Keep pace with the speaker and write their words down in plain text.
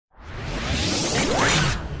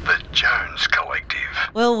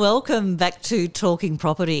Well, welcome back to Talking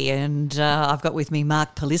Property, and I've got with me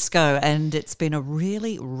Marc Pallisco, and it's been a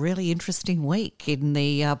really, really interesting week in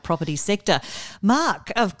the property sector.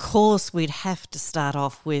 Marc, of course, we'd have to start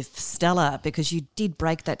off with Steller because you did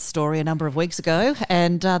break that story a number of weeks ago,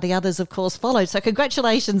 and the others, of course, followed. So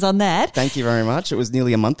congratulations on that. Thank you very much. It was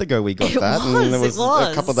nearly a month ago we got that. And it was.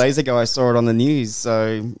 A couple of days ago I saw it on the news,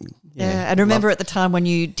 so... Yeah, and remember at the time when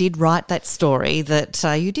you did write that story that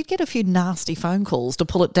you did get a few nasty phone calls to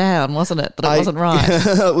pull it down, wasn't it? That it wasn't right.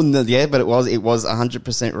 Yeah, but it was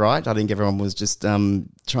 100% right. I think everyone was just trying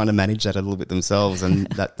to manage that a little bit themselves, and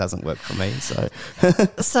that doesn't work for me. So,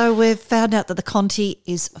 so we've found out that the Conti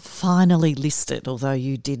is finally listed, although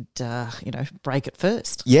you did, break it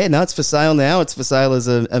first. Yeah, no, it's for sale now. It's for sale as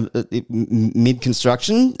a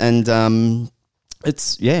mid-construction, and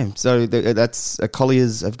so that's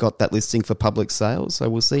Colliers have got that listing for public sale. So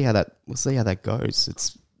we'll see how that goes.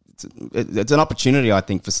 It's an opportunity, I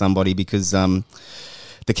think, for somebody because the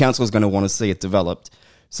council is going to want to see it developed.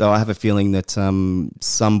 So I have a feeling that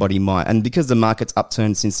somebody might, and because the market's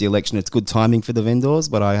upturned since the election, it's good timing for the vendors,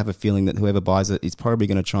 but I have a feeling that whoever buys it is probably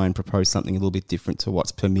going to try and propose something a little bit different to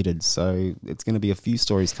what's permitted. So it's going to be a few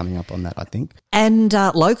stories coming up on that, I think. And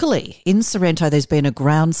locally, in Sorrento, there's been a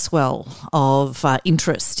groundswell of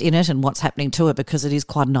interest in it and what's happening to it because it is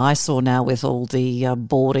quite an eyesore now with all the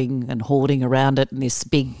boarding and hoarding around it and this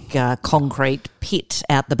big concrete pit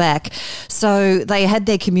out the back. So they had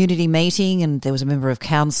their community meeting and there was a member of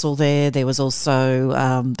council there was also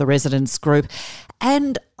the residents group,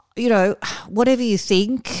 and whatever you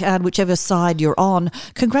think and whichever side you're on,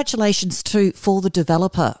 congratulations for the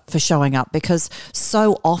developer for showing up because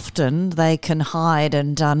so often they can hide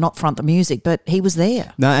and not front the music, but he was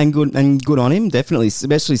there. No, and good on him, definitely,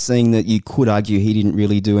 especially seeing that you could argue he didn't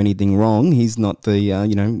really do anything wrong. He's not the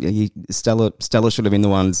Steller should have been the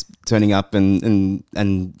ones turning up and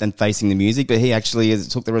facing the music, but he actually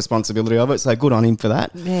took the responsibility of it, so good on him for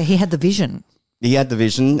that. Yeah, he had the vision. He had the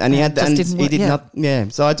vision, and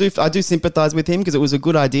So I do sympathise with him because it was a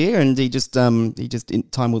good idea, and he just got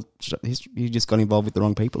involved with the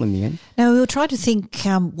wrong people in the end. Now we were trying to think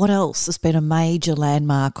what else has been a major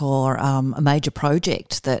landmark or a major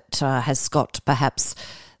project that has got perhaps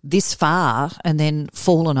this far and then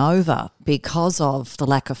fallen over because of the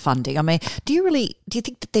lack of funding. I mean, do you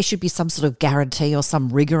think that there should be some sort of guarantee or some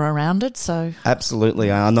rigour around it? So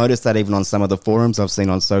absolutely. I noticed that even on some of the forums I've seen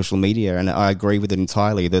on social media, and I agree with it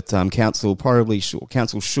entirely that council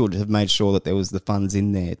should have made sure that there was the funds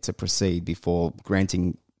in there to proceed before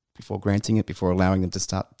granting it, before allowing them to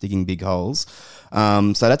start digging big holes.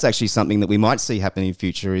 So that's actually something that we might see happen in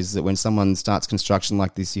future, is that when someone starts construction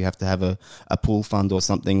like this, you have to have a pool fund or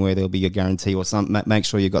something where there'll be a guarantee or make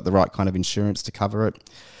sure you've got the right kind of insurance to cover it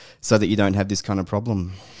so that you don't have this kind of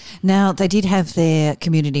problem. Now, they did have their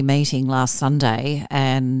community meeting last Sunday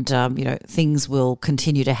and, things will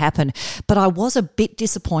continue to happen. But I was a bit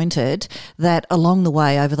disappointed that along the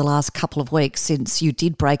way over the last couple of weeks since you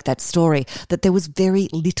did break that story, that there was very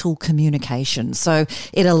little communication. So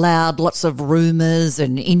it allowed lots of rumours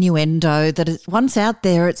and innuendo that once out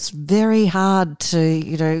there, it's very hard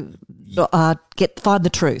to, find the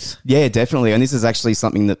truth. Yeah, definitely. And this is actually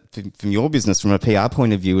something that from your business, from a PR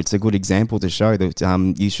point of view, it's a good example to show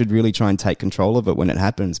that you should really try and take control of it when it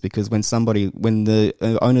happens, because when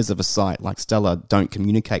the owners of a site like Steller don't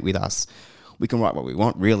communicate with us, we can write what we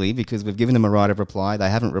want, really, because we've given them a right of reply. They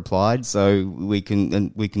haven't replied, so we can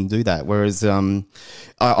do that. Whereas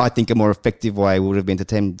I think a more effective way would have been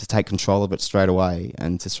to take control of it straight away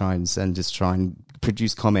and to try and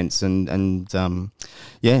produce comments and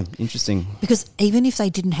interesting. Because even if they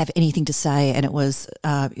didn't have anything to say and it was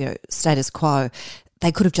status quo,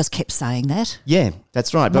 they could have just kept saying that. Yeah,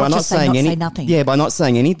 that's right. But by not saying nothing. Yeah, by not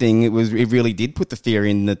saying anything, it really did put the fear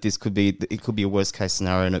in that it could be a worst case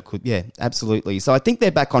scenario, and it could. Yeah, absolutely. So I think they're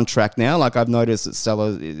back on track now. Like I've noticed that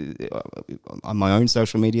Steller on my own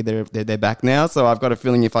social media, they're back now. So I've got a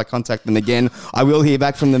feeling if I contact them again, I will hear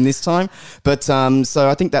back from them this time. But so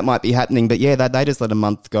I think that might be happening. But yeah, they just let a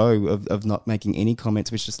month go of not making any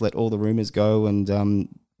comments, which just let all the rumours go, and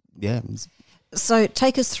So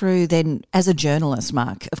take us through then, as a journalist,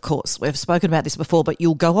 Marc, of course, we've spoken about this before, but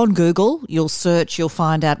you'll go on Google, you'll search, you'll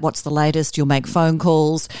find out what's the latest, you'll make phone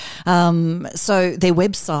calls. So their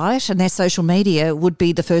website and their social media would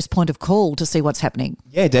be the first point of call to see what's happening.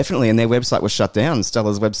 Yeah, definitely. And their website was shut down.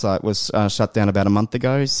 Stellar's website was shut down about a month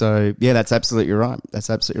ago. So yeah, that's absolutely right.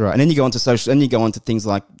 And then you go on to things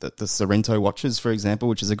like the Sorrento Watches, for example,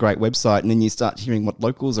 which is a great website. And then you start hearing what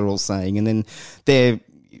locals are all saying. And then their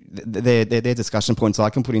discussion points I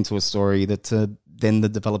can put into a story that then the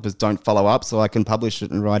developers don't follow up, so I can publish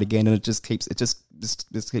it and write again, and it just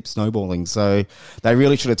this keeps snowballing. So they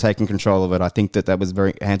really should have taken control of it. I think that was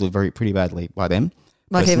handled pretty badly by them.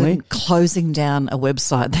 Like personally. even closing down a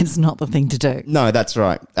website, that's not the thing to do. No, that's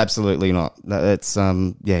right. Absolutely not. It's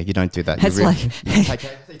you don't do that. It's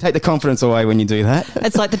You take the confidence away when you do that.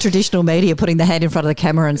 It's like the traditional media putting the hand in front of the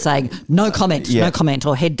camera and saying, no comment,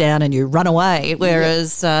 or head down, and you run away.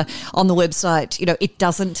 Whereas on the website, it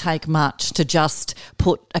doesn't take much to just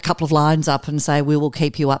put a couple of lines up and say, we will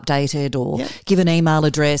keep you updated, or give an email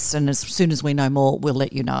address, and as soon as we know more, we'll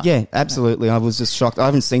let you know. Yeah, absolutely. I was just shocked. I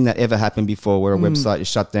haven't seen that ever happen before, where a website is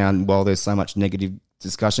shut down while there's so much negative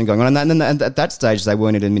discussion going on. And then at that stage, they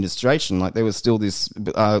weren't in administration. Like, there was still this,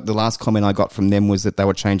 the last comment I got from them was that they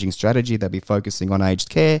were changing strategy. They'd be focusing on aged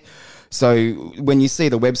care. So when you see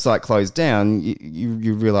the website closed down,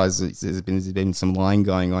 you realise there's been some lying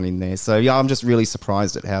going on in there. So, I'm just really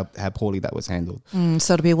surprised at how poorly that was handled.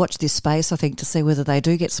 So it'll be a watch this space, I think, to see whether they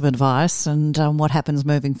do get some advice and what happens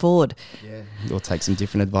moving forward. Yeah, or take some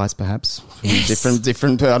different advice, perhaps. Yes.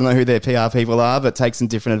 Different. I don't know who their PR people are, but take some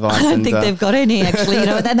different advice. I don't think they've got any, actually.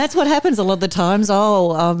 And that's what happens a lot of the times.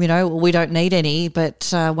 We don't need any. But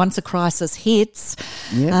once a crisis hits,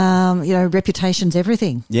 reputation's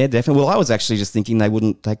everything. Yeah, definitely. Well, I was actually just thinking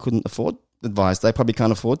they couldn't afford advice. They probably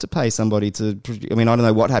can't afford to pay somebody to. I don't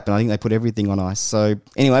know what happened. I think they put everything on ice. So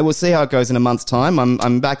anyway, we'll see how it goes in a month's time.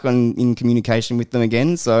 I'm back in communication with them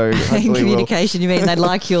again. So in communication, you mean they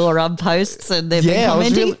like your posts and they've been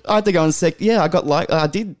commenting? I had to go and I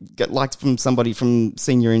did get liked from somebody from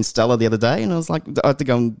senior in Steller the other day, and I was like, I had to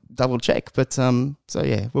go and double check. But we'll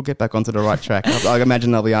get back onto the right track. I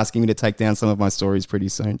imagine they'll be asking me to take down some of my stories pretty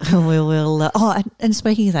soon. We will. And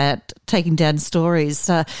speaking of that, taking down stories.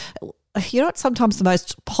 You're not sometimes the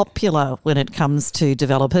most popular when it comes to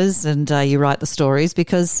developers and you write the stories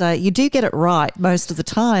because you do get it right most of the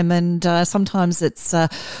time, and sometimes it's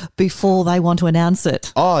before they want to announce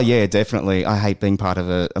it. Oh, yeah, definitely. I hate being part of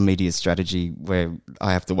a media strategy where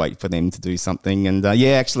I have to wait for them to do something. And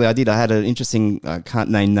actually I did. I had an interesting, I can't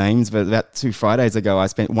name names, but about 2 Fridays ago I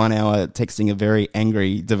spent 1 hour texting a very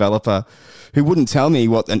angry developer who wouldn't tell me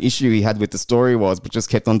what an issue he had with the story was, but just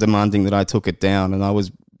kept on demanding that I took it down. And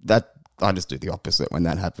I just do the opposite when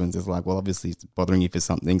that happens. It's like, well, obviously it's bothering you for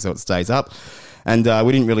something, so it stays up. And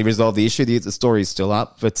we didn't really resolve the issue. The story's still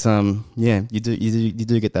up, but you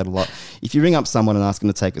do get that a lot. If you ring up someone and ask them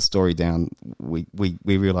to take a story down, we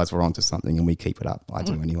realise we're onto something and we keep it up. I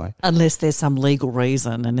do anyway. Unless there's some legal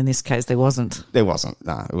reason, and in this case there wasn't. There wasn't.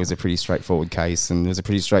 No, it was a pretty straightforward case, and it was a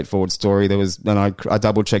pretty straightforward story. I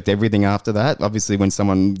double checked everything after that. Obviously, when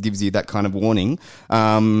someone gives you that kind of warning.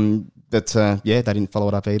 But they didn't follow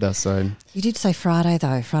it up either. So you did say Friday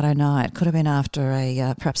though, Friday night. Could have been after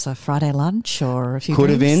perhaps a Friday lunch or a few. Could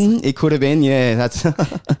have been. It could have been. Yeah, that's.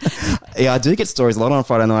 I do get stories a lot on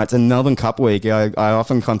Friday nights. And Melbourne Cup week, I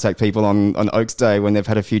often contact people on Oaks Day when they've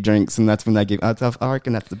had a few drinks, and that's when they give. I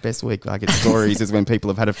reckon that's the best week I get stories is when people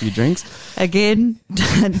have had a few drinks. Again,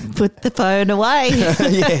 put the phone away.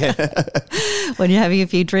 Yeah. When you're having a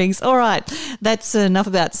few drinks. All right, that's enough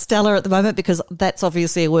about Steller at the moment because that's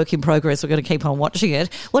obviously a work in progress. We're going to keep on watching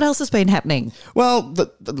it. What else has been happening? Well,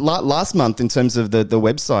 the last month in terms of the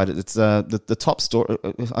website, it's the top story.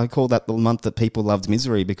 I call that the month that people loved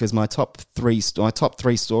misery because my top three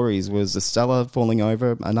stories was a Steller falling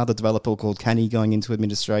over, another developer called Canny going into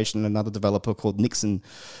administration, and another developer called Nixon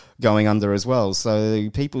going under as well. So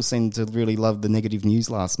people seem to really love the negative news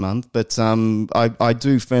last month. But I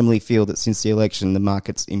do firmly feel that since the election, the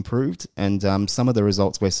market's improved, and some of the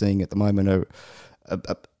results we're seeing at the moment are.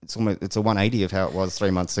 It's a 180 of how it was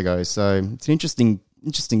 3 months ago. So it's an interesting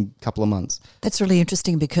couple of months. That's really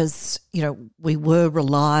interesting because, we were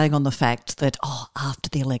relying on the fact that, after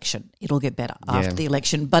the election, it'll get better after the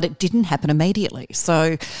election, but it didn't happen immediately.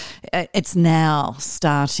 So it's now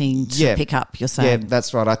starting to pick up, you're saying. Yeah,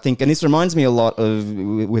 that's right. I think, and this reminds me a lot of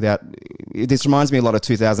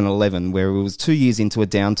 2011, where it was 2 years into a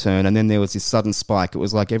downturn and then there was this sudden spike. It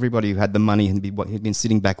was like everybody who had the money and had been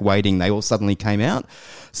sitting back waiting, they all suddenly came out.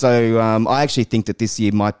 So I actually think that this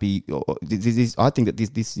year might be, I think that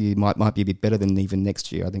this year might be a bit better than even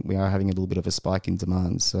next year. I think we are having a little bit of a spike in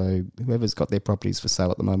demand. So whoever's got their properties for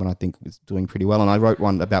sale at the moment, I think is doing pretty well. And I wrote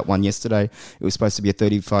about one yesterday. It was supposed to be a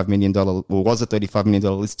 $35 million, was a $35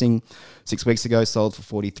 million listing 6 weeks ago, sold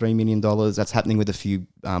for $43 million. That's happening with a few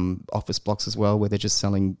office blocks as well, where they're just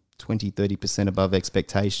selling 20-30% above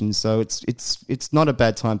expectations. So it's not a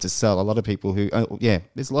bad time to sell. A lot of people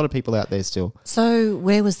there's a lot of people out there still. So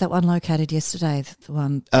where was that one located yesterday? The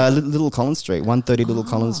one Little Collins Street, 130 Little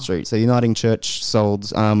Collins Street. So Uniting Church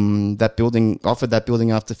sold offered that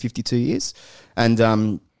building after 52 years,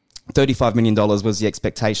 and $35 million was the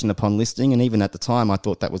expectation upon listing, and even at the time I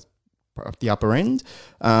thought that was the upper end.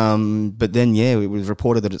 But then, it was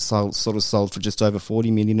reported that it sold for just over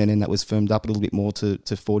 40 million, and then that was firmed up a little bit more to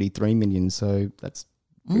 43 million. So that's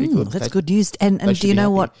pretty good. That's good news. And do you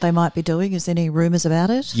know what they might be doing? Is there any rumours about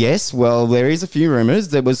it? Yes, well, there is a few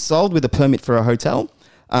rumours. It was sold with a permit for a hotel.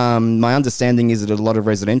 My understanding is that a lot of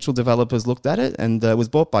residential developers looked at it, and it was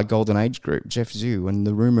bought by Golden Age Group, Jeff Zhu. And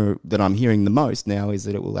the rumour that I'm hearing the most now is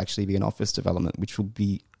that it will actually be an office development, which will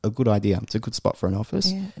be a good idea. It's a good spot for an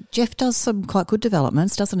office. Yeah. Jeff does some quite good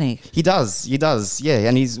developments, doesn't he? He does, yeah.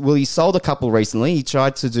 And he sold a couple recently. He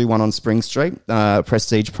tried to do one on Spring Street, a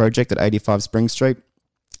prestige project at 85 Spring Street.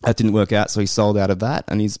 That didn't work out, so he sold out of that.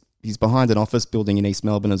 And he's behind an office building in East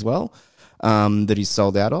Melbourne as well, that he's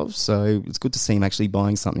sold out of. So it's good to see him actually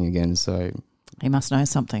buying something again. So he must know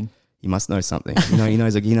something. He must know something. He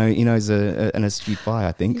knows an astute buyer,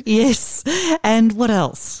 I think. Yes. And what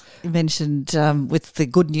else? You mentioned with the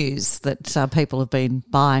good news that people have been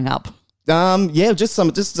buying up. Just some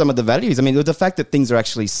of the values. I mean, the fact that things are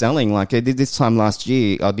actually selling. Like this time last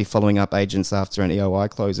year, I'd be following up agents after an EOI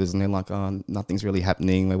closes, and they're like, "Oh, nothing's really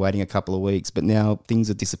happening. We're waiting a couple of weeks." But now things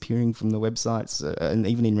are disappearing from the websites, and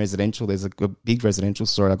even in residential, there's a big residential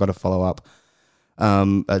story I've got to follow up.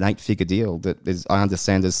 An 8-figure deal that I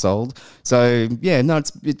understand is sold. So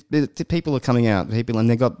people are coming out, and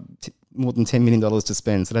they got more than $10 million to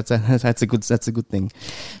spend. So that's a good thing.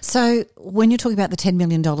 So when you're talking about the $10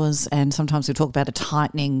 million, and sometimes we talk about a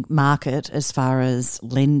tightening market as far as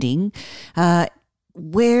lending,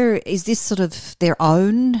 where is this sort of their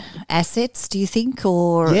own assets, do you think?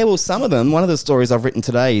 Or yeah, well, some of them. One of the stories I've written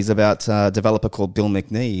today is about a developer called Bill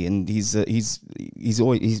McNee, and he's I think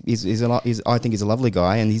he's a lovely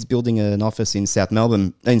guy, and he's building an office in South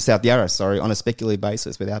Yarra, on a speculative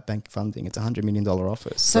basis without bank funding. It's $100 million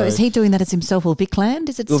office. So is he doing that as himself or Vicland?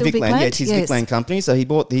 Is it still Vicland? Yeah, it's his Vicland company. So he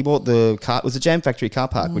bought the car. It was a Jam Factory car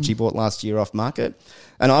park, which he bought last year off market.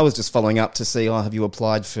 And I was just following up to see, have you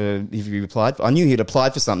applied? I knew he'd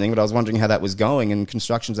applied for something, but I was wondering how that was going. And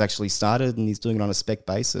construction's actually started, and he's doing it on a spec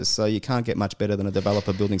basis. So you can't get much better than a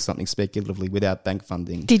developer building something speculatively without bank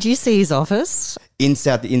funding. Did you see his office?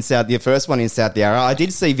 The first one in South Yarra. I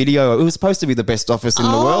did see video. It was supposed to be the best office in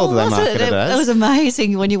the world. They marketed it as. It was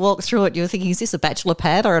amazing. When you walked through it, you were thinking, is this a bachelor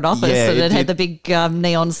pad or an office? Yeah, and it had the big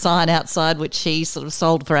neon sign outside, which he sort of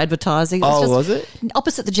sold for advertising. Was it?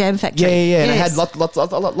 Opposite the Jam Factory. Yeah. Yes. And it had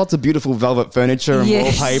lots of beautiful velvet furniture and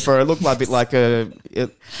wallpaper. It looked like a bit like I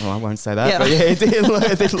won't say that, but it did.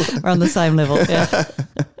 We're on the same level, yeah.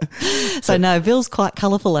 So no, Bill's quite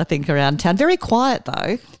colourful, I think, around town. Very quiet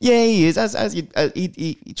though. Yeah, he is.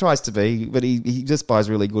 He tries to be, but he just buys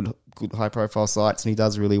really good high profile sites, and he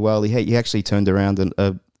does really well. He actually turned around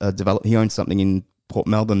a develop. He owned something in Port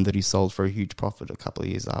Melbourne that he sold for a huge profit a couple of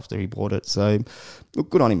years after he bought it. So look,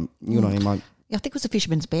 good on him. Good on him. I think it was a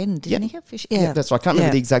Fisherman's Bend, didn't he have fish? Yeah, that's right. I can't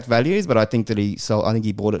remember the exact values, but I think that he sold. I think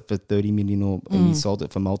he bought it for 30 million, and he sold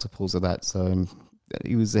it for multiples of that. So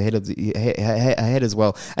he was ahead as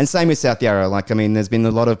well. And same with South Yarra. There's been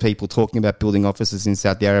a lot of people talking about building offices in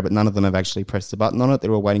South Yarra, but none of them have actually pressed the button on it.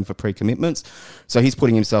 They're all waiting for pre-commitments. So he's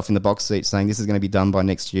putting himself in the box seat, saying this is going to be done by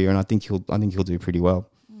next year, and I think he'll do pretty well.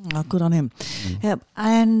 Oh, good on him. Yep.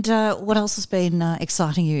 And what else has been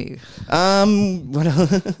exciting you? Hold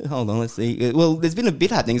on, let's see. Well, there's been a bit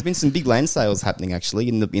happening. There's been some big land sales happening actually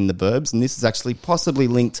in the burbs, and this is actually possibly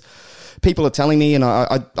linked. People are telling me, and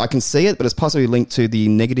I can see it, but it's possibly linked to the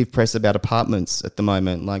negative press about apartments at the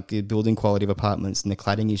moment, like the building quality of apartments and the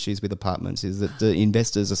cladding issues with apartments, is that the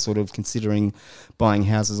investors are sort of considering buying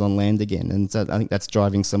houses on land again. And so I think that's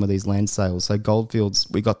driving some of these land sales. So Goldfields,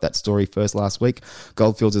 we got that story first last week.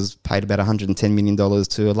 Goldfields has paid about $110 million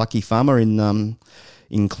to a lucky farmer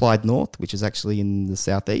in Clyde North, which is actually in the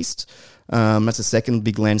southeast. That's the second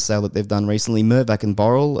big land sale that they've done recently. Mirvac and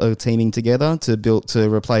Boral are teaming together to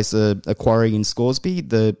replace a quarry in Scoresby.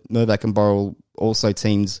 The Mirvac and Boral also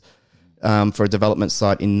teamed for a development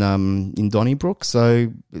site in Donnybrook.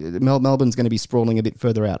 So Melbourne's going to be sprawling a bit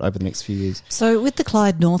further out over the next few years. So with the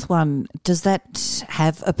Clyde North one, does that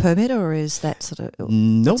have a permit, or is that sort of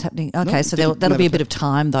what's happening? Okay, so that'll be a bit of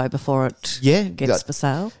time though before it gets for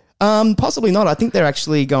sale. Possibly not. I think they're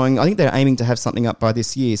aiming to have something up by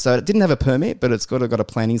this year. So it didn't have a permit, but it's got a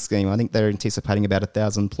planning scheme. I think they're anticipating about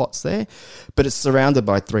 1,000 plots there, but it's surrounded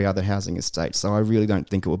by 3 other housing estates. So I really don't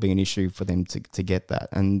think it will be an issue for them to get that.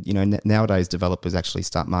 And, nowadays developers actually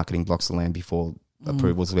start marketing blocks of land before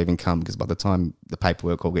approvals will even come, because by the time the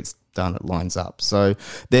paperwork all gets done, it lines up. So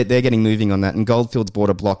they're getting moving on that. And Goldfields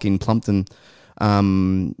bought a block in Plumpton,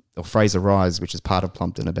 or Fraser Rise, which is part of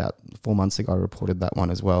Plumpton, about 4 months ago. I reported that one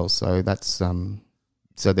as well. So that's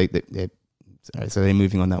so they're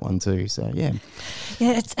moving on that one too. So yeah,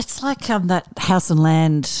 It's like that house and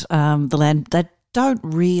land, the land that don't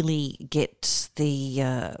really get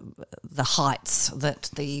the heights that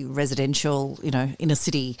the residential, inner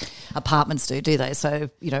city apartments do they? So,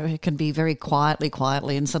 it can be very quietly,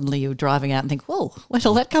 and suddenly you're driving out and think, whoa, where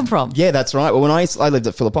did that come from? Yeah, that's right. Well, when I lived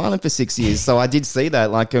at Phillip Island for 6 years, so I did see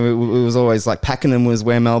that. Like, it was always like Pakenham was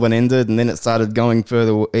where Melbourne ended, and then it started going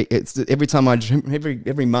further. It's every time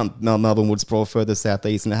every month, Melbourne would sprawl further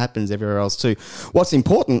southeast, and it happens everywhere else too. What's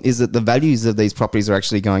important is that the values of these properties are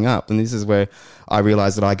actually going up, and this is where I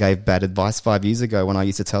realised that I gave bad advice 5 years ago when I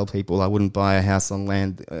used to tell people I wouldn't buy a house on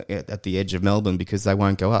land at the edge of Melbourne because they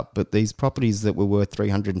won't go up. But these properties that were worth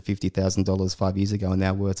 $350,000 5 years ago are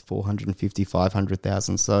now worth $450,000,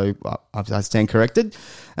 $500,000. So I stand corrected,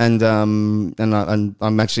 and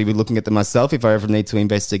I'm actually looking at them myself if I ever need to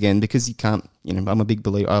invest again, because you can't. I'm a big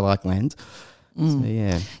believer. I like land. So,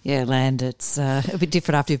 yeah, land. It's a bit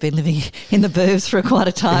different after you've been living in the burbs for quite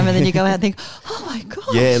a time, and then you go out and think, "Oh my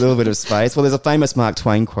god!" Yeah, a little bit of space. Well, there's a famous Mark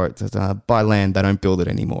Twain quote that buy land, they don't build it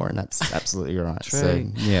anymore, and that's absolutely right. True. So,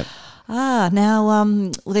 yeah. Now,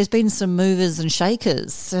 there's been some movers and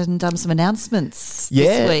shakers and some announcement this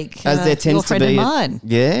week. As there tends your friend to be, and mine.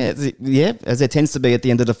 as there tends to be at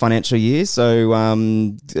the end of the financial year. So,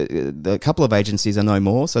 a couple of agencies are no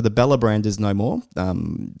more. So the Bella brand is no more.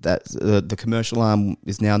 The commercial arm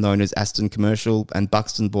is now known as Aston Commercial, and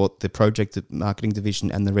Buxton bought the project marketing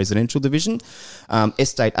division and the residential division.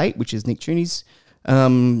 Estate 8, which is Nick Tuney's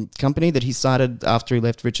company that he started after he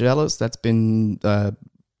left Richard Ellis, that's been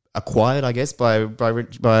acquired, I guess,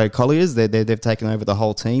 by Colliers. They've taken over the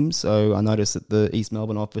whole team. So I noticed that the East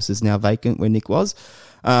Melbourne office is now vacant where Nick was.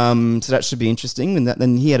 So that should be interesting. And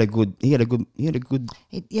then he had a good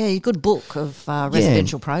book of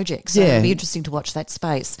residential projects. So it'll be interesting to watch that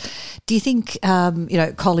space. Do you think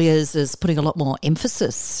Colliers is putting a lot more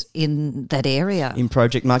emphasis in that area in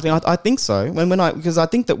project marketing? I think so. Because I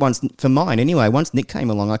think that once Nick came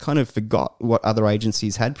along, I kind of forgot what other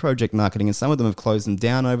agencies had project marketing, and some of them have closed them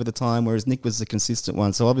down over the time, whereas Nick was the consistent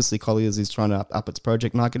one. So obviously Colliers is trying to up its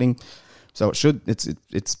project marketing. So it should. It's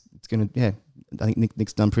going to. Yeah. I think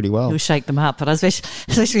Nick's done pretty well. He'll shake them up, but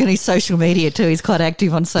especially on his social media too. He's quite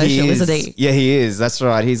active on social, isn't he? Yeah, he is. That's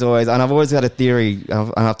right. He's always, and I've always had a theory,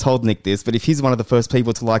 and I've told Nick this, but if he's one of the first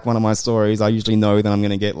people to like one of my stories, I usually know that I'm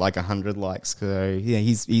going to get like 100 likes. So yeah,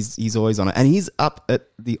 he's always on it, and he's up at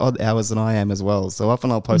the odd hours than I am as well. So often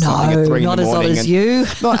I'll post something at 3 in the morning. Not as odd as you.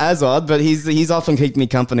 Not as odd, but he's often keeping me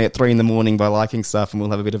company at 3 in the morning by liking stuff, and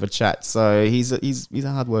we'll have a bit of a chat. So he's a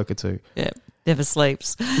hard worker too. Yeah, never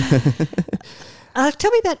sleeps.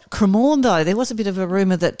 Tell me about Cremorne, though. There was a bit of a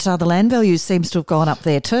rumour that the land value seems to have gone up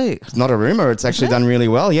there too. It's not a rumour. It's actually done really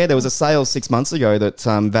well. Yeah, there was a sale 6 months ago that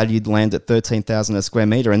valued land at $13,000 a square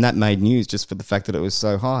metre, and that made news just for the fact that it was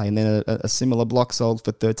so high. And then a similar block sold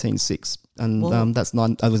for $13,600, and that's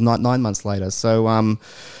 9 months later. So,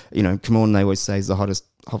 Cremorne, they always say, is the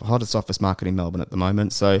hottest office market in Melbourne at the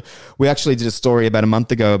moment. So we actually did a story about a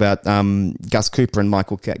month ago about Gus Cooper and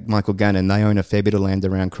Michael Gannon. They own a fair bit of land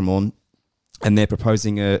around Cremorne, and they're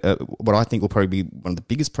proposing what I think will probably be one of the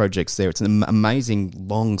biggest projects there. It's an amazing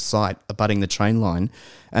long site abutting the train line,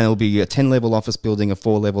 and it'll be a 10-level office building, a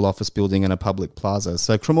 4-level office building, and a public plaza.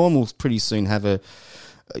 So Cremorne will pretty soon have an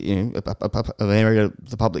area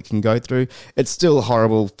the public can go through. It's still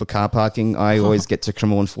horrible for car parking. I always get to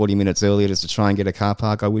Cremorne 40 minutes earlier just to try and get a car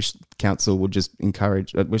park. I wish council would just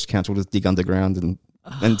dig underground and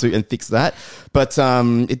fix that. But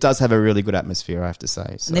it does have a really good atmosphere, I have to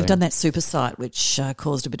say. So. And they've done that super site, which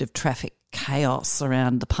caused a bit of traffic chaos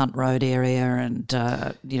around the Punt Road area and,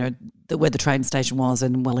 where the train station was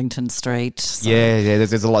in Wellington Street. So. Yeah,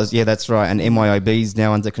 there's a lot. Yeah, that's right. And MYOB's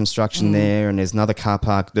now under construction there, and there's another car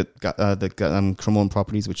park that Cremorne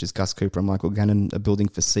Properties, which is Gus Cooper and Michael Gannon, are building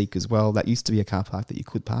for Seek as well. That used to be a car park that you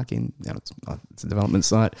could park in. Now it's a development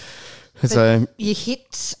site. So you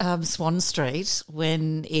hit Swan Street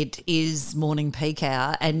when it is morning peak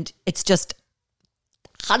hour, and it's just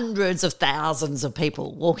hundreds of thousands of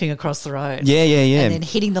people walking across the road. Yeah. And then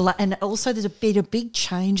hitting and also there's been a big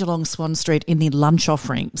change along Swan Street in the lunch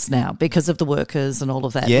offerings now because of the workers and all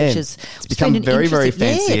of that. Yeah, which is, it's become very, very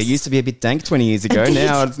fancy. Yes. It used to be a bit dank 20 years ago.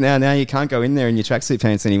 Now you can't go in there in your tracksuit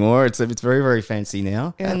pants anymore. It's very, very fancy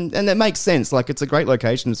now. Yeah. And it makes sense. Like, it's a great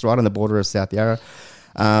location. It's right on the border of South Yarra.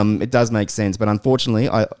 It does make sense, but unfortunately,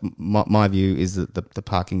 my view is that the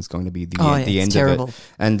parking's going to be the end terrible. of it.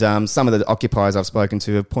 And some of the occupiers I've spoken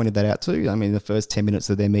to have pointed that out too. I mean, the first 10 minutes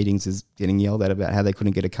of their meetings is getting yelled at about how they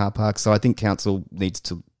couldn't get a car park. So I think council needs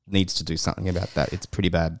to do something about that. It's pretty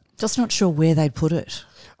bad. Just not sure where they'd put it.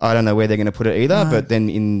 I don't know where they're going to put it either. No. But then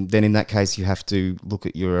in that case, you have to look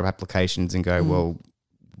at your applications and go, well,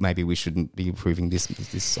 maybe we shouldn't be approving this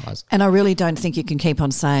size. And I really don't think you can keep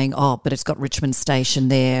on saying, but it's got Richmond Station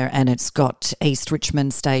there and it's got East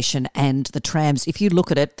Richmond Station and the trams. If you look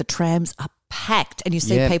at it, the trams are packed and you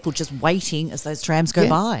see people just waiting as those trams go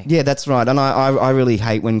by. Yeah, that's right. And I really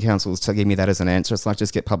hate when councils give me that as an answer. It's like,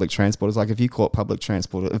 just get public transport. It's like, if you caught public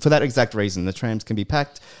transport, for that exact reason, the trams can be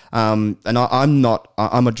packed. And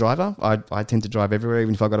I'm a driver. I tend to drive everywhere.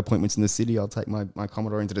 Even if I've got appointments in the city, I'll take my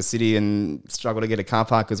Commodore into the city and struggle to get a car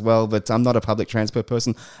park as well. But I'm not a public transport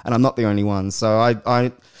person and I'm not the only one. So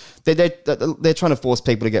they're trying to force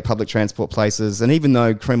people to get public transport places. And even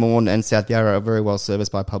though Cremorne and South Yarra are very well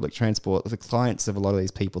serviced by public transport, the clients of a lot of these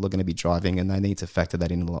people are going to be driving and they need to factor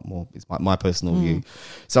that in a lot more, is my personal view.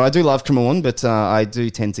 So I do love Cremorne, but I do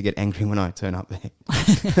tend to get angry when I turn up there.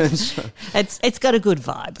 It's got a good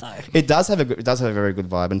vibe though. It does have a very good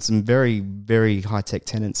vibe and some very, very high-tech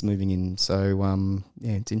tenants moving in. So,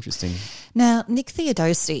 it's interesting. Now, Nick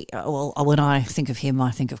Theodosi, when I think of him, I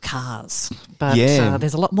think of cars. But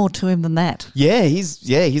there's a lot more to him than that. Yeah,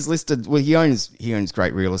 he's listed. Well, he owns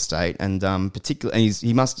great real estate, and particularly,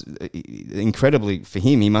 he must, incredibly for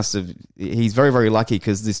him, he's very, very lucky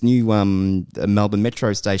because this new Melbourne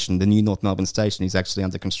Metro station, the new North Melbourne station, is actually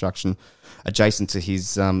under construction, adjacent to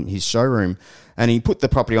his showroom, and he put the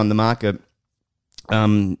property on the market.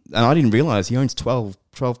 And I didn't realise he owns 12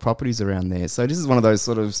 properties around there. So this is one of those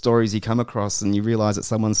sort of stories you come across and you realise that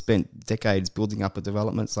someone spent decades building up a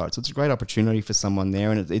development site. So it's a great opportunity for someone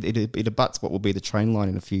there, and it abuts what will be the train line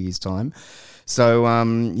in a few years' time. So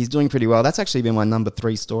he's doing pretty well. That's actually been my number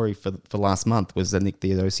 3 story for last month, was the Nick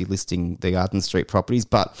Theodosi listing the Arden Street properties.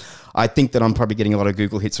 But I think that I'm probably getting a lot of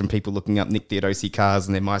Google hits from people looking up Nick Theodosi cars,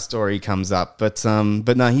 and then my story comes up. But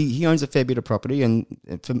no, he owns a fair bit of property, and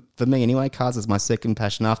for me anyway, cars is my second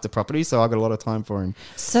passion after property, so I've got a lot of time for him.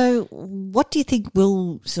 So what do you think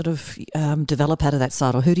will sort of develop out of that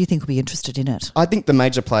site, or who do you think will be interested in it? I think the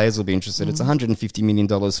major players will be interested. It's $150 million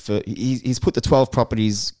for... He's put the 12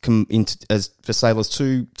 properties for sale as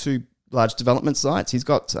two large development sites. He's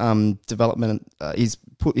got development... He's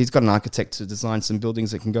got an architect to design some buildings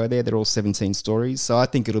that can go there. They're all 17 stories. So I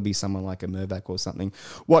think it'll be someone like a Mirvac or something.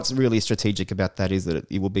 What's really strategic about that is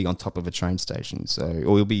that it will be on top of a train station.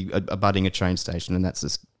 Or you'll be abutting a train station, and that's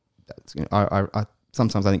just...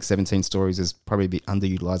 Sometimes I think 17 stories is probably a bit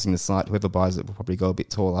underutilising the site. Whoever buys it will probably go a bit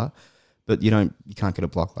taller, but you can't get a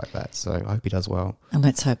block like that. So I hope he does well. And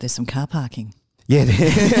let's hope there's some car parking. Yeah,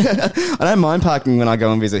 I don't mind parking when I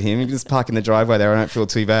go and visit him. If you just park in the driveway there, I don't feel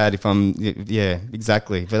too bad if I'm... Yeah,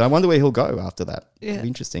 exactly. But I wonder where he'll go after that. Yeah. It'll be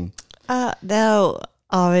interesting. Now...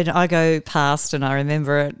 I go past and I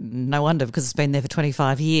remember it, no wonder, because it's been there for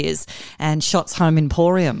 25 years, and Shots Home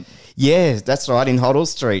Emporium. Yeah, that's right, in Hoddle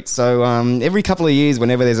Street. So every couple of years,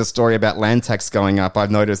 whenever there's a story about land tax going up,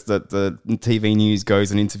 I've noticed that the TV news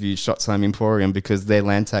goes and interviews Shots Home Emporium, because their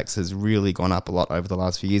land tax has really gone up a lot over the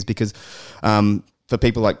last few years, because for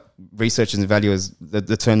people like researchers and valuers,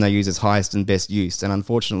 the term they use is highest and best use. And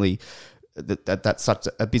unfortunately... That's such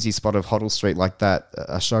a busy spot of Hoddle Street like that,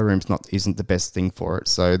 a showroom isn't the best thing for it.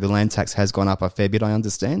 So the land tax has gone up a fair bit, I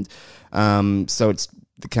understand. So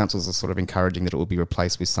the councils are sort of encouraging that it will be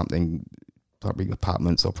replaced with something, probably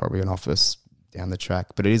apartments or probably an office down the track.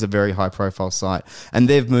 But it is a very high profile site, and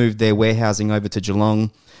they've moved their warehousing over to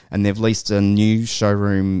Geelong, and they've leased a new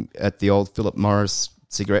showroom at the old Philip Morris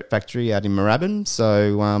cigarette factory out in Moorabbin.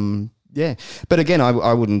 So yeah, but again,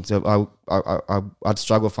 I wouldn't. I'd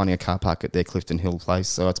struggle finding a car park at their Clifton Hill place,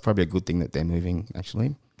 so it's probably a good thing that they're moving.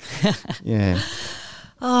 Actually, yeah.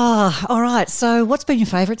 Oh, all right. So, what's been your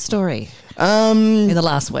favourite story in the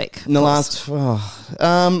last week? Well,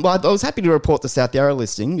 I was happy to report the South Yarra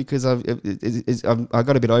listing, because I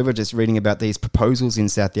got a bit over just reading about these proposals in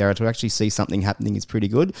South Yarra. To actually see something happening is pretty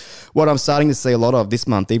good. What I'm starting to see a lot of this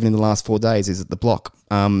month, even in the last 4 days, is that the block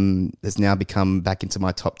has now become back into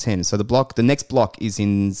my top 10. So the next block is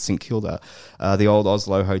in St Kilda, the old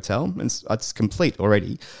Oslo Hotel, and it's complete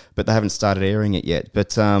already, but they haven't started airing it yet.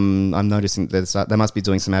 But I'm noticing that they must be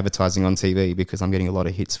doing some advertising on TV, because I'm getting a lot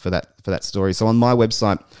of hits for that story. So on my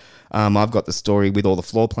website, I've got the story with all the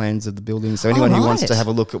floor plans of the building. So anyone who wants to have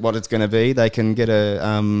a look at what it's going to be, they can get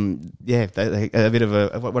a bit of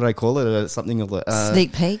a, what do I call it?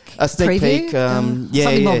 Sneak peek? A sneak peek.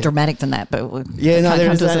 Something more dramatic than that. But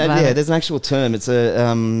there's an actual term. It's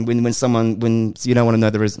when you don't want to know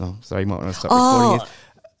the result. Oh, sorry, you might want to stop recording it.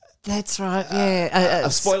 That's right, yeah.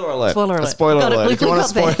 A spoiler alert. A spoiler alert. If you want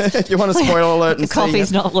a spoiler alert. The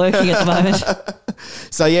coffee's not working at the moment.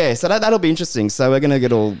 So that'll be interesting. So we're going to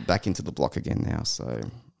get all back into the block again now. So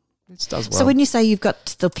it does well. So when you say you've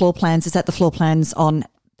got the floor plans, is that the floor plans on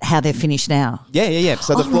how they're finished now? Yeah.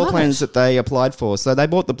 So the floor plans that they applied for. So they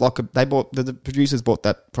bought the block. The producers bought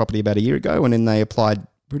that property about a year ago, and then they applied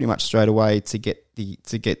pretty much straight away to get the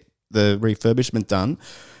refurbishment done.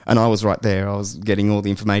 And I was right there. I was getting all the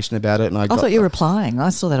information about it, and I thought you were applying. I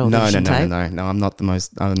saw that audition tape. No. I'm not the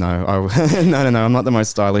most. I don't know. No. I'm not the most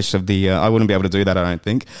stylish of the. I wouldn't be able to do that. I don't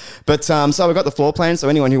think. But so we got the floor plan. So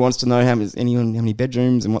anyone who wants to know how many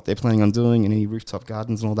bedrooms and what they're planning on doing, and any rooftop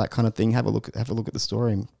gardens and all that kind of thing, have a look at the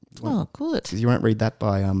story. Oh, good. 'Cause you won't read that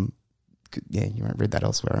by you won't read that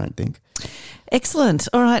elsewhere, I don't think. Excellent.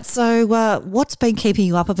 All right. So what's been keeping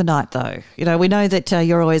you up of the night, though? You know, we know that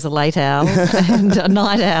you're always a late owl and a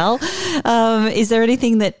night owl. Is there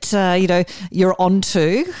anything that, you're on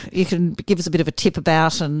to? You can give us a bit of a tip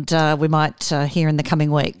about, and we might hear in the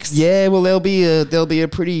coming weeks. Yeah, well, there'll be a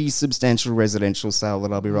pretty substantial residential sale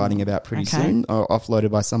that I'll be writing about pretty soon,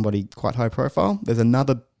 offloaded by somebody quite high profile. There's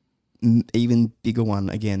another even bigger one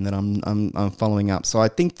again that I'm following up. So I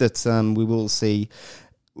think that we will see.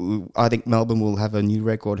 I think Melbourne will have a new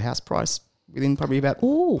record house price within probably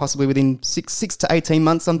possibly within 6 to 18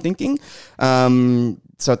 months. I'm thinking.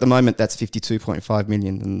 So at the moment that's 52.5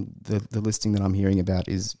 million, and the listing that I'm hearing about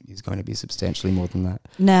is going to be substantially more than that.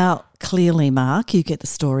 Now, clearly, Mark, you get the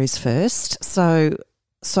stories first.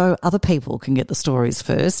 So other people can get the stories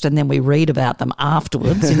first, and then we read about them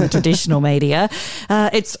afterwards in the traditional media.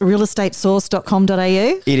 It's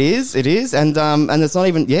realestatesource.com.au. It is, and it's not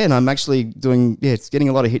even and I'm actually doing it's getting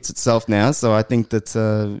a lot of hits itself now. So I think that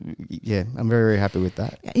I'm very, very happy with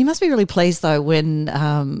that. You must be really pleased though when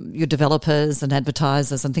your developers and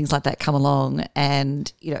advertisers and things like that come along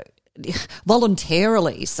and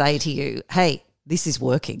voluntarily say to you, "Hey, this is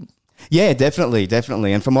working." Yeah, definitely.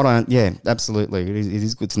 And from what absolutely. It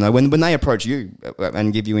is good to know when they approach you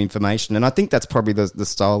and give you information. And I think that's probably the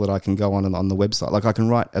style that I can go on the website. Like I can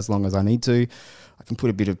write as long as I need to. I can put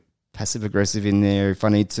a bit of passive aggressive in there if I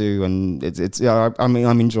need to. And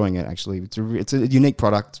I'm enjoying it actually. It's a unique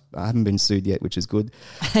product. I haven't been sued yet, which is good.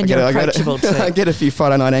 And you're approachable too. I get a few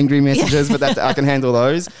Friday night angry messages, but I can handle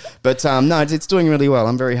those. But no, it's doing really well.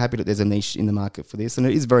 I'm very happy that there's a niche in the market for this, and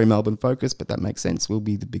it is very Melbourne focused, but that makes sense. We'll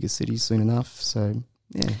be the biggest city soon enough. So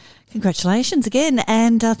yeah. Congratulations again,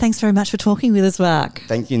 and thanks very much for talking with us, Mark.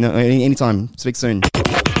 Thank you. No, anytime. Speak soon.